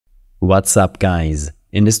What's up guys?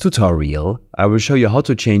 In this tutorial, I will show you how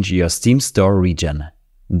to change your Steam Store region.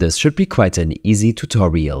 This should be quite an easy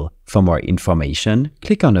tutorial. For more information,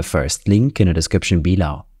 click on the first link in the description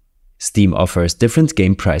below. Steam offers different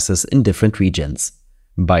game prices in different regions.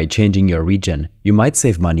 By changing your region, you might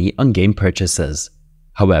save money on game purchases.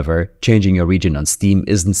 However, changing your region on Steam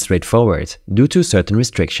isn't straightforward due to certain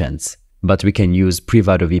restrictions, but we can use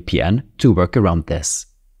PrivadoVPN to work around this.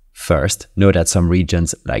 First, know that some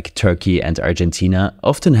regions like Turkey and Argentina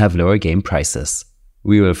often have lower game prices.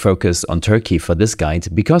 We will focus on Turkey for this guide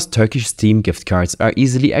because Turkish Steam gift cards are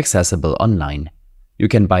easily accessible online. You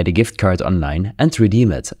can buy the gift card online and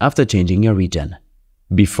redeem it after changing your region.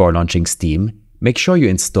 Before launching Steam, make sure you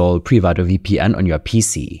install PrivadoVPN on your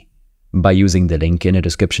PC. By using the link in the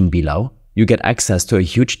description below, you get access to a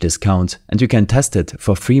huge discount and you can test it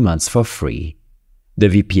for 3 months for free. The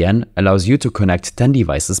VPN allows you to connect 10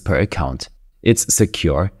 devices per account. It's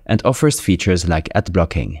secure and offers features like ad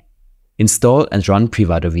blocking. Install and run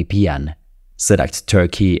PrivadoVPN. Select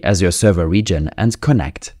Turkey as your server region and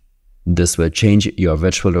connect. This will change your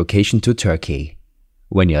virtual location to Turkey.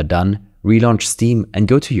 When you're done, relaunch Steam and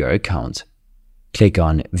go to your account. Click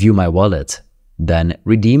on View My Wallet. Then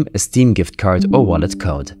redeem a Steam gift card or wallet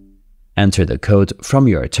code. Enter the code from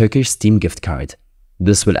your Turkish Steam gift card.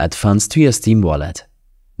 This will add funds to your Steam wallet.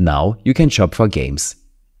 Now you can shop for games.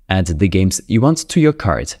 Add the games you want to your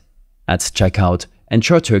cart. At checkout,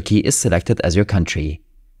 ensure Turkey is selected as your country.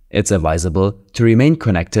 It's advisable to remain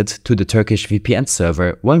connected to the Turkish VPN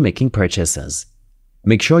server while making purchases.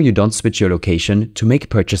 Make sure you don't switch your location to make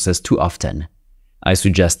purchases too often. I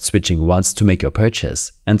suggest switching once to make your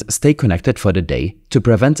purchase and stay connected for the day to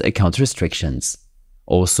prevent account restrictions.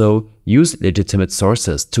 Also, use legitimate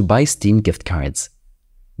sources to buy Steam gift cards.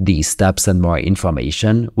 These steps and more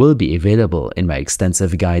information will be available in my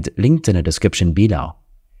extensive guide linked in the description below.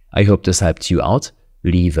 I hope this helped you out.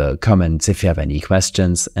 Leave a comment if you have any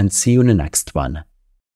questions and see you in the next one.